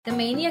The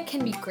mania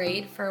can be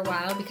great for a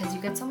while because you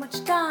get so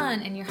much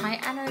done and you're high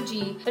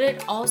energy, but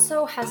it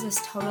also has this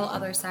total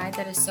other side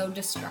that is so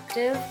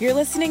destructive. You're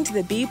listening to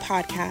the B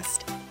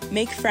Podcast.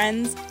 Make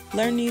friends,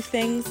 learn new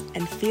things,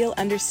 and feel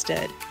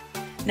understood.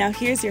 Now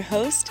here's your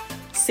host,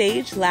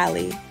 Sage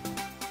Lally.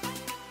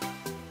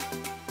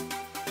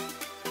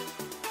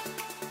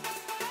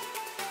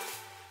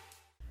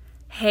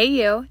 Hey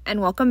you, and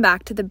welcome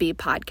back to the B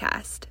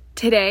Podcast.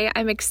 Today,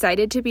 I'm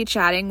excited to be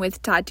chatting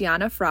with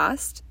Tatyana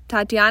Frost.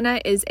 Tatyana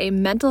is a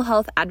mental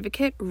health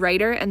advocate,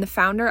 writer, and the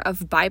founder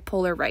of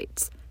Bipolar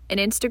Rights, an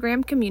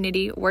Instagram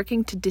community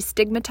working to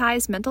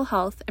destigmatize mental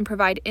health and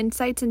provide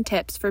insights and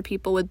tips for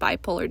people with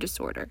bipolar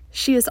disorder.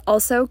 She is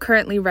also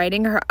currently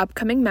writing her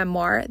upcoming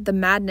memoir, The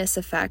Madness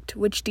Effect,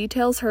 which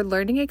details her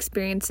learning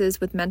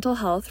experiences with mental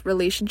health,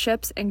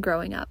 relationships, and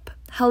growing up.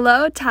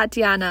 Hello,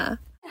 Tatyana.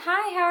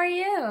 Hi, how are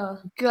you?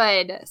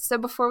 Good. So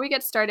before we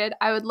get started,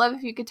 I would love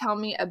if you could tell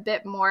me a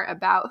bit more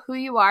about who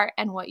you are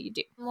and what you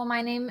do. Well,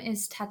 my name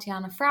is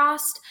Tatyana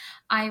Frost.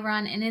 I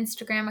run an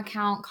Instagram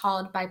account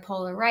called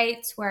Bipolar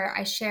Rights where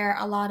I share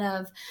a lot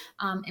of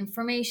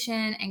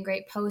information and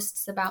great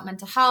posts about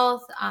mental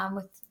health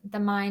with the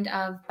mind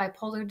of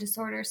bipolar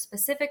disorder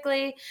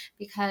specifically,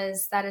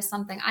 because that is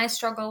something I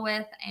struggle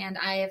with and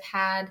I have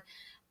had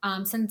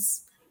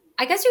since,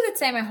 I guess you could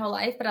say my whole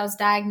life, but I was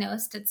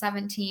diagnosed at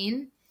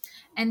 17.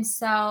 And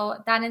so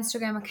that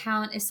Instagram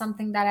account is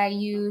something that I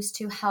use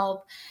to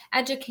help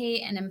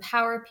educate and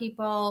empower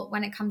people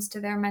when it comes to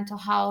their mental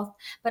health,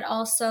 but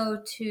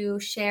also to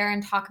share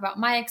and talk about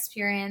my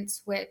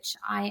experience, which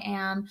I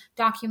am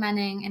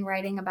documenting and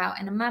writing about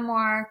in a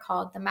memoir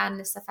called The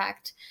Madness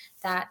Effect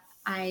that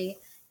I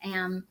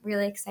am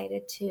really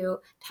excited to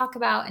talk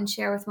about and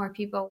share with more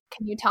people.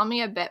 Can you tell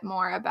me a bit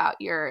more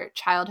about your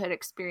childhood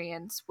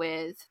experience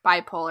with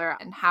bipolar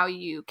and how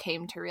you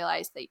came to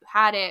realize that you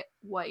had it,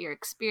 what your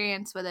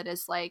experience with it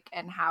is like,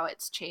 and how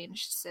it's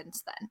changed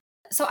since then?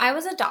 So I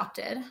was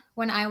adopted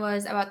when I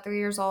was about 3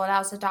 years old. I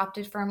was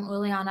adopted from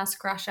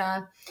Ulyanovsk,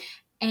 Russia.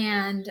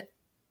 And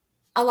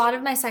a lot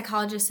of my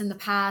psychologists in the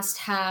past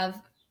have,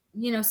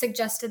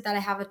 suggested that I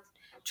have a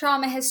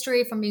trauma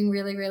history from being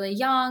really, really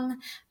young,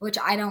 which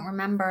I don't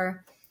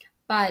remember.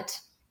 But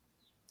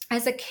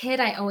as a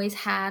kid, I always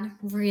had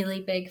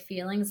really big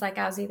feelings. Like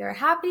I was either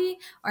happy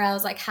or I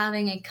was like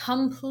having a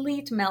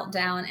complete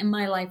meltdown and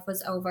my life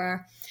was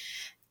over.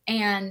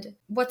 And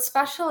what's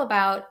special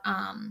about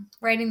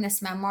writing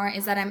this memoir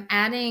is that I'm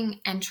adding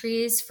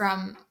entries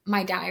from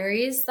my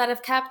diaries that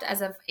I've kept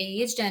as I've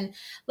aged. And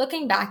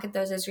looking back at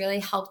those has really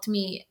helped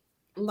me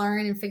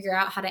learn and figure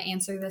out how to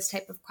answer this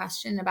type of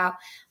question about,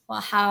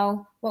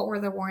 well, what were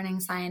the warning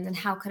signs and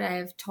how could I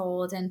have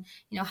told and,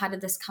 how did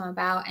this come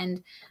about?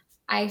 And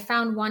I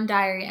found one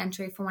diary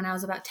entry from when I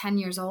was about 10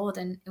 years old,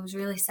 and it was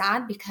really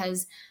sad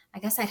because I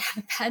guess I'd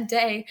had a bad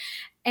day.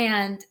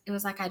 And it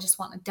was like, I just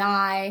want to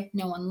die.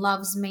 No one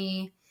loves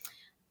me.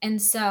 And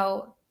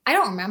so I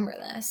don't remember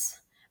this,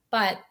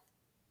 but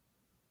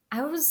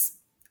I was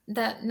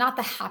not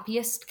the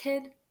happiest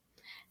kid.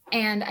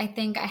 And I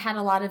think I had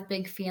a lot of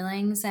big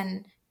feelings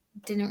and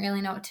didn't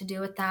really know what to do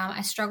with them.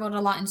 I struggled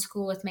a lot in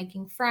school with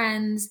making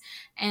friends.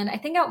 And I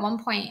think at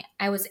one point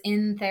I was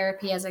in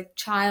therapy as a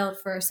child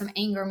for some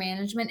anger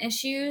management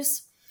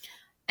issues.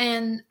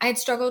 And I'd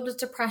struggled with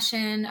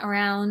depression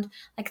around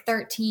like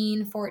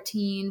 13,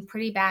 14,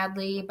 pretty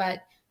badly. But,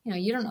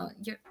 you don't know,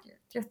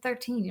 you're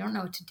 13, you don't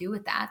know what to do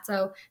with that.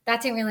 So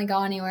that didn't really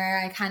go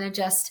anywhere. I kind of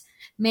just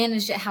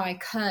managed it how I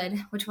could,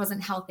 which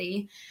wasn't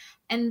healthy.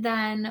 And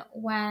then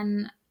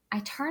when I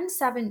turned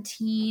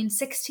 16,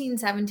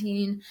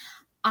 17,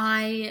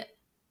 I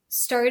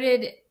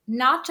started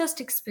not just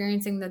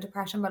experiencing the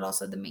depression, but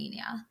also the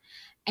mania.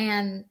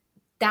 And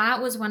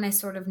that was when I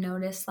sort of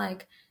noticed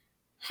like,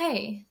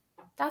 hey,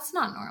 that's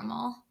not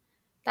normal.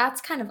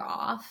 That's kind of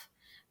off,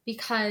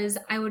 because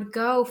I would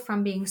go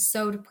from being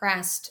so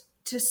depressed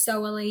to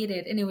so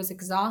elated, and it was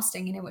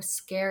exhausting and it was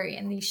scary.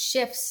 And these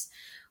shifts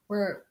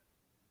were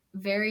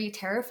very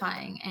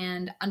terrifying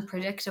and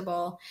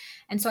unpredictable.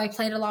 And so I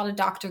played a lot of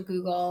Dr.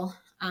 Google.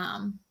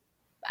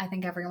 I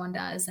think everyone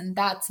does, and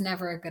that's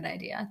never a good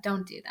idea.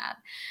 Don't do that.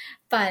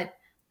 But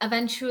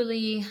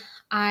eventually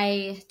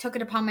I took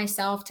it upon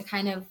myself to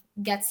kind of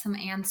get some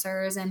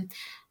answers, and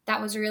that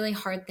was a really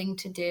hard thing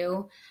to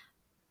do.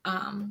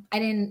 I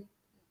didn't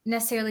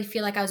necessarily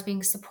feel like I was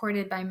being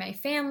supported by my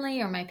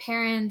family or my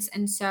parents.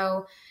 And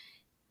so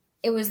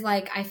it was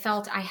like I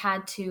felt I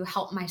had to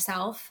help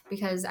myself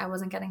because I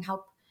wasn't getting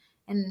help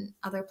in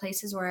other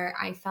places where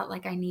I felt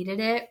like I needed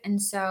it.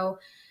 And so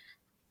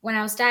when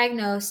I was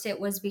diagnosed, it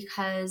was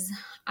because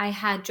I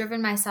had driven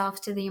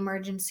myself to the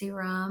emergency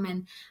room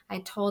and I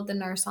told the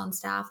nurse on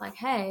staff, like,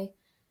 hey,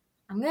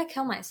 I'm going to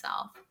kill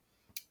myself.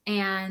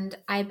 And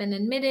I'd been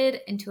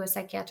admitted into a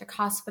psychiatric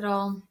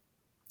hospital.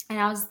 And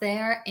I was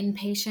there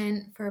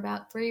inpatient for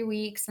about 3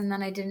 weeks. And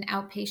then I did an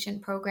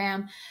outpatient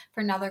program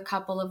for another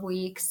couple of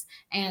weeks.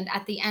 And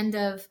at the end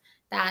of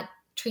that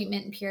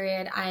treatment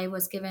period, I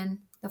was given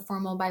the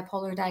formal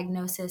bipolar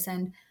diagnosis.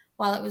 And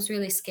while it was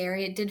really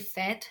scary, it did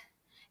fit.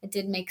 It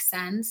did make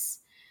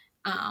sense.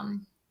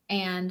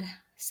 And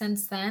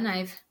since then,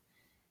 I've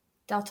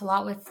dealt a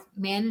lot with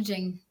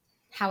managing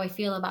how I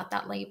feel about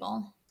that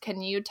label.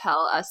 Can you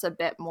tell us a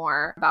bit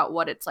more about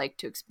what it's like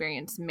to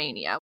experience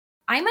mania?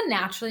 I'm a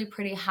naturally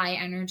pretty high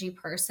energy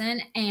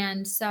person.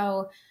 And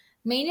so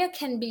mania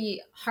can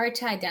be hard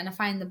to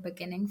identify in the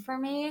beginning for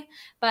me.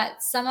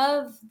 But some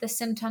of the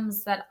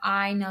symptoms that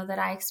I know that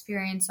I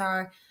experience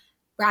are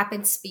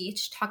rapid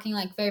speech, talking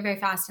like very, very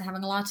fast and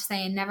having a lot to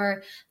say, and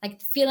never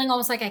like feeling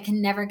almost like I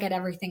can never get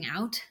everything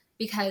out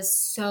because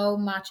so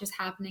much is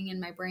happening in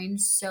my brain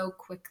so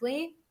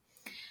quickly.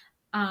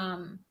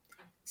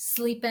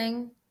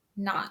 Sleeping,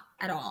 not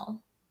at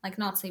all, like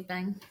not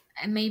sleeping,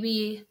 and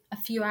maybe a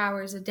few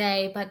hours a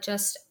day, but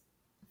just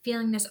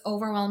feeling this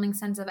overwhelming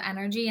sense of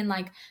energy and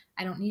like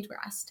I don't need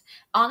rest.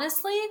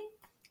 Honestly,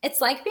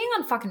 it's like being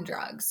on fucking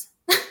drugs.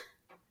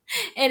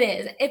 It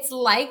is. It's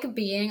like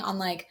being on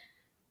like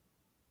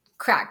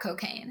crack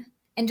cocaine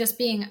and just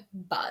being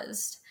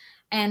buzzed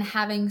and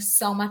having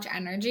so much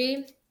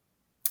energy.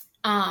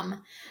 And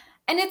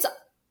it's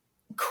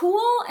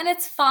cool and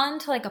it's fun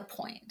to like a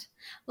point.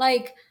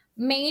 Like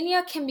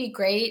mania can be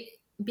great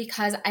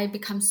because I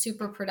become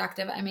super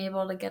productive. I'm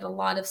able to get a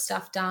lot of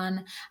stuff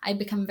done. I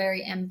become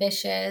very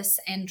ambitious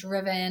and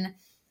driven.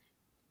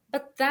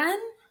 But then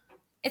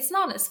it's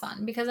not as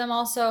fun because I'm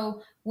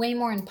also way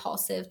more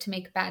impulsive to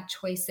make bad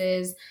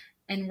choices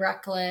and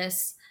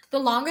reckless. The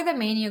longer the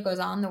mania goes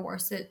on, the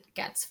worse it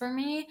gets for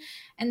me.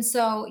 And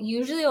so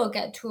usually it'll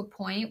get to a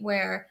point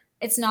where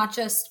it's not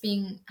just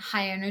being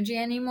high energy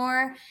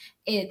anymore,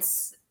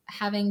 it's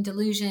having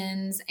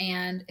delusions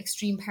and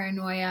extreme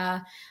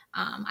paranoia.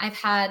 I've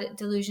had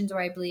delusions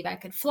where I believe I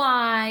could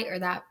fly or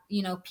that,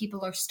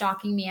 people are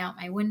stalking me out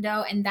my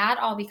window. And that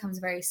all becomes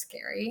very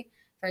scary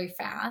very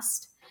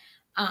fast.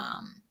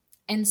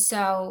 And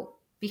so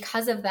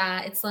because of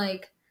that, it's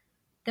like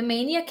the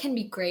mania can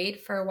be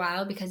great for a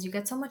while because you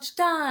get so much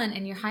done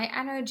and you're high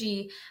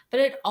energy, but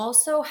it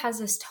also has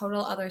this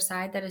total other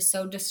side that is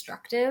so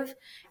destructive.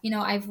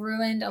 I've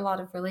ruined a lot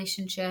of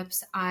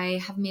relationships.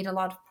 I have made a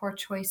lot of poor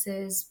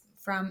choices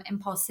from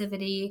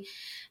impulsivity,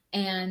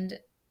 and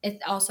it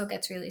also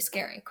gets really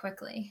scary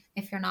quickly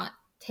if you're not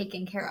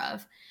taken care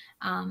of.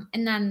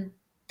 And then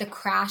the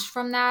crash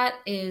from that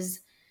is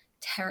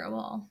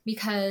terrible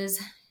because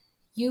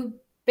you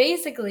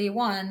basically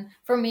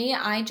for me,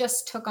 I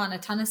just took on a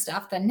ton of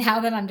stuff that now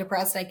that I'm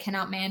depressed, I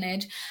cannot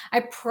manage.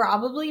 I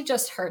probably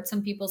just hurt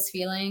some people's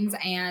feelings,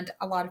 and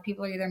a lot of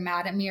people are either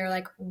mad at me or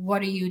like,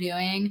 what are you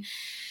doing?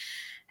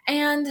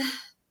 And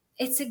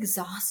it's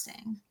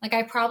exhausting. Like,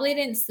 I probably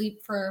didn't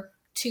sleep for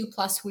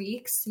 2+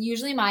 weeks.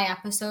 Usually my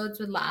episodes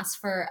would last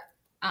for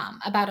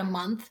about a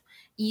month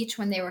each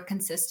when they were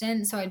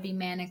consistent. So I'd be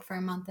manic for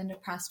a month and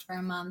depressed for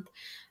a month.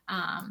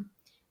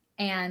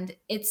 And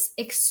it's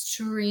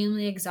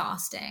extremely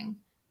exhausting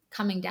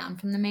coming down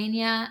from the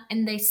mania.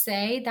 And they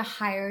say the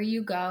higher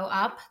you go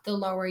up, the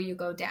lower you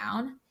go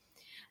down.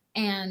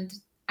 And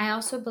I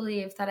also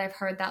believe that I've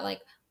heard that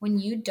like when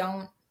you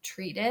don't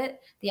treat it,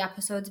 the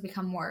episodes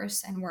become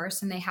worse and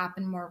worse and they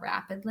happen more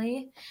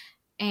rapidly.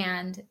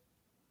 And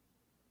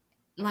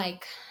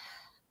like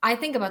I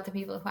think about the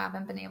people who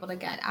haven't been able to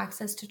get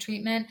access to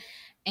treatment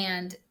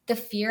and the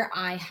fear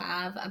I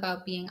have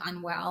about being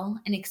unwell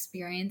and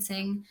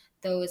experiencing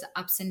those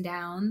ups and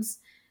downs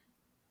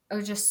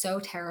are just so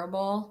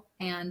terrible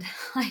and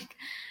like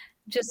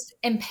just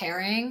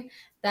impairing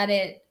that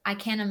I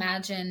can't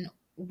imagine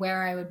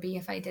where I would be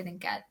if I didn't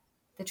get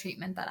the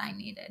treatment that I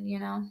needed.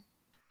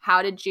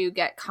 How did you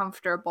get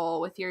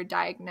comfortable with your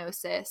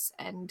diagnosis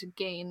and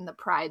gain the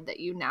pride that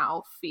you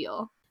now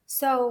feel?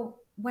 So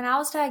when I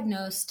was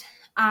diagnosed,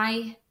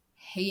 I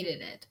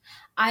hated it.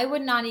 I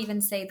would not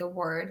even say the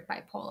word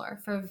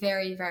bipolar for a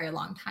very, very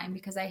long time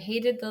because I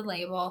hated the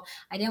label.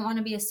 I didn't want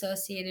to be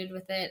associated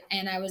with it.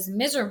 And I was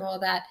miserable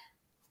that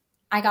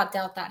I got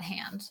dealt that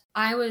hand.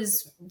 I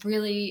was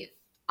really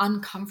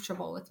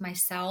uncomfortable with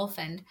myself.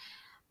 And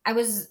I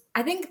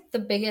think the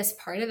biggest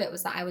part of it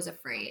was that I was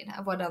afraid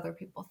of what other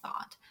people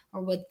thought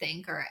or would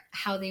think or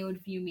how they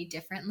would view me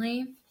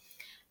differently.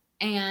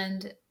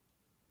 And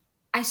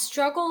I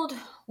struggled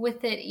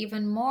with it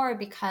even more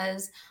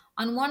because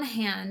on one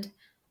hand,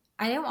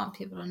 I didn't want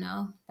people to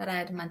know that I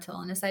had a mental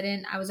illness.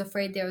 I was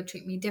afraid they would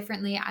treat me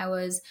differently. I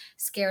was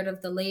scared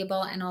of the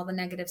label and all the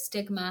negative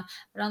stigma.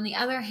 But on the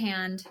other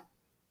hand,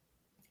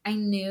 I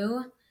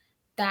knew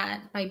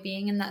that by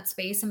being in that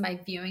space and by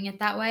viewing it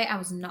that way, I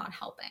was not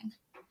helping.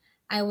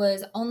 I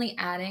was only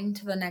adding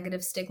to the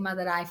negative stigma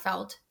that I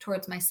felt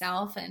towards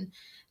myself and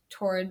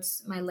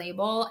towards my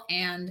label.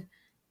 And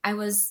I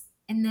was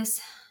in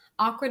this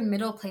awkward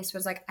middle place where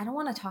it's like, I don't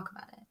want to talk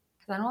about it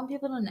because I don't want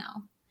people to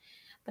know.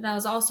 But I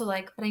was also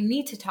like, but I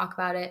need to talk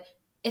about it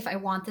if I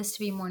want this to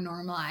be more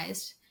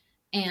normalized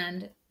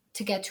and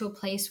to get to a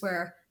place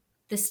where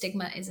the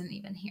stigma isn't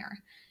even here.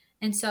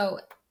 And so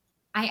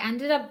I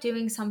ended up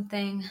doing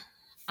something.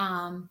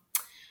 I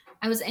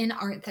was in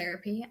art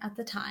therapy at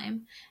the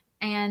time,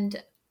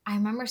 and I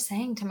remember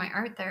saying to my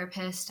art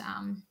therapist,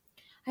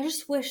 I I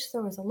just wish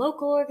there was a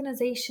local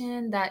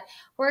organization that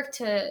worked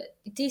to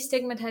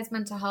destigmatize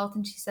mental health.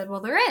 And she said, well,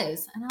 there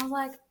is. And I was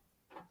like,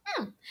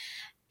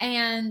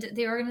 And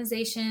the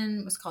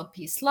organization was called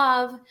Peace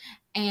Love.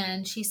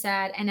 And she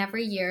said, and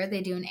every year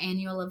they do an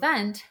annual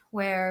event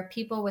where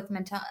people with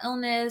mental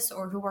illness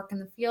or who work in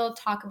the field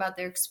talk about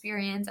their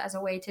experience as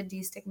a way to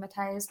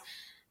destigmatize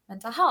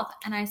mental health.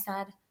 And I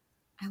said,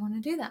 I want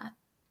to do that,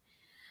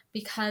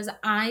 because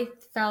I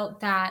felt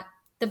that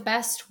the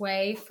best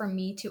way for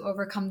me to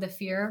overcome the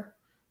fear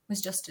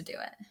was just to do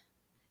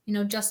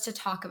it, just to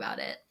talk about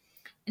it.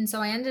 And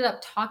so I ended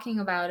up talking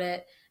about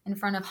it in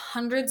front of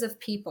hundreds of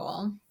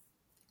people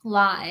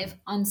live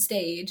on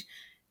stage,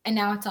 and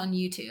now it's on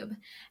YouTube.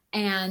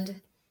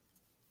 And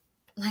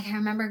like, I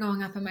remember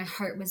going up and my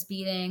heart was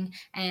beating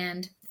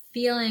and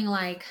feeling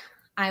like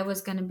I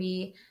was going to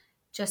be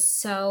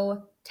just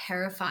so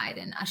terrified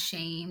and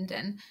ashamed.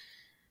 And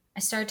I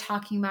started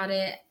talking about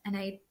it and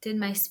I did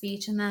my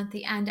speech. And then at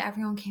the end,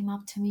 everyone came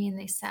up to me and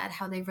they said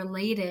how they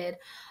related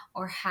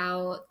or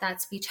how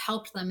that speech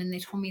helped them. And they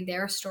told me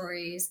their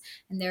stories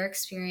and their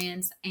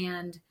experience.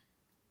 And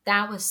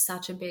that was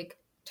such a big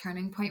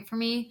turning point for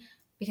me,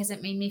 because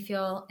it made me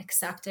feel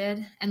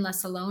accepted and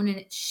less alone. And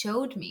it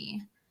showed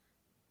me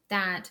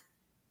that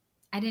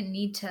I didn't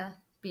need to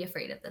be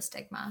afraid of the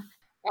stigma.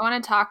 I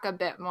want to talk a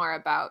bit more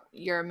about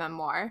your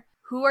memoir.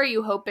 Who are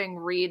you hoping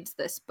reads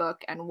this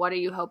book, and what are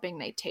you hoping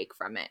they take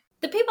from it?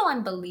 The people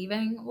I'm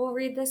believing will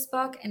read this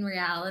book in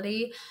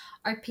reality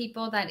are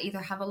people that either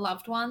have a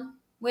loved one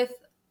with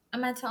a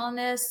mental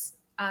illness,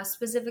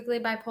 specifically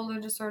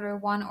bipolar disorder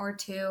 1 or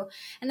 2,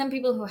 and then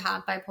people who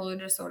have bipolar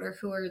disorder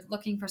who are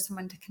looking for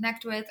someone to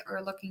connect with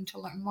or looking to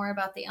learn more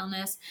about the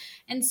illness.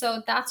 And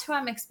so that's who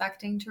I'm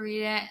expecting to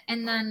read it.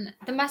 And then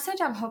the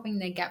message I'm hoping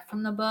they get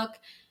from the book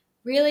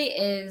really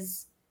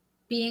is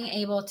being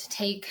able to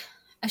take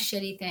a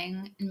shitty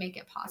thing and make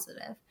it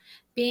positive,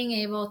 being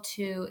able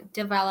to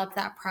develop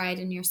that pride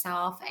in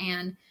yourself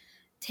and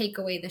take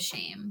away the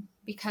shame,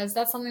 because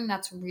that's something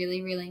that's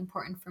really, really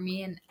important for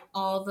me. And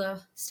all the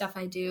stuff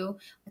I do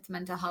with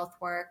mental health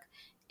work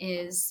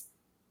is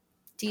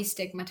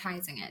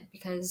destigmatizing it,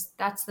 because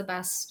that's the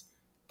best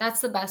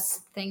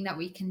thing that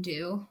we can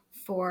do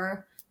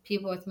for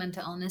people with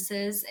mental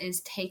illnesses, is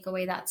take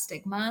away that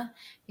stigma.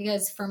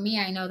 Because for me,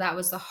 I know that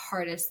was the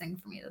hardest thing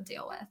for me to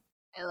deal with.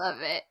 I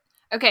love it.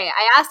 Okay,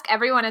 I ask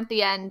everyone at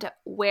the end,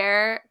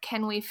 where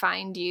can we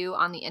find you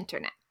on the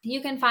internet? You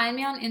can find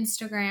me on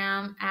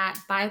Instagram at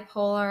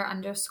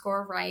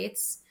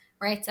bipolar_writes,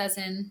 writes as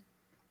in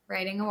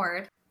writing a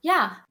word.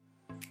 Yeah.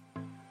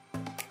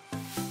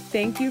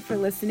 Thank you for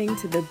listening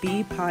to the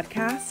B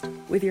Podcast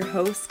with your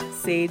host,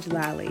 Sage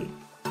Lally.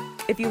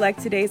 If you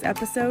liked today's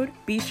episode,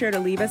 be sure to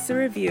leave us a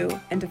review,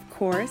 and of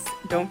course,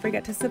 don't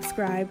forget to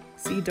subscribe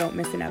so you don't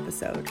miss an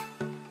episode.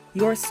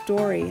 Your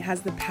story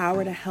has the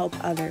power to help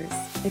others.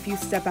 If you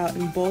step out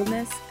in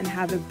boldness and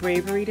have the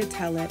bravery to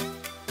tell it,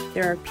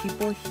 there are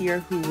people here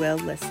who will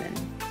listen.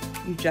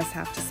 You just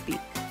have to speak.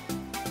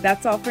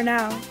 That's all for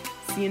now.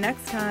 See you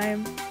next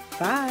time.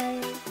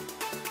 Bye.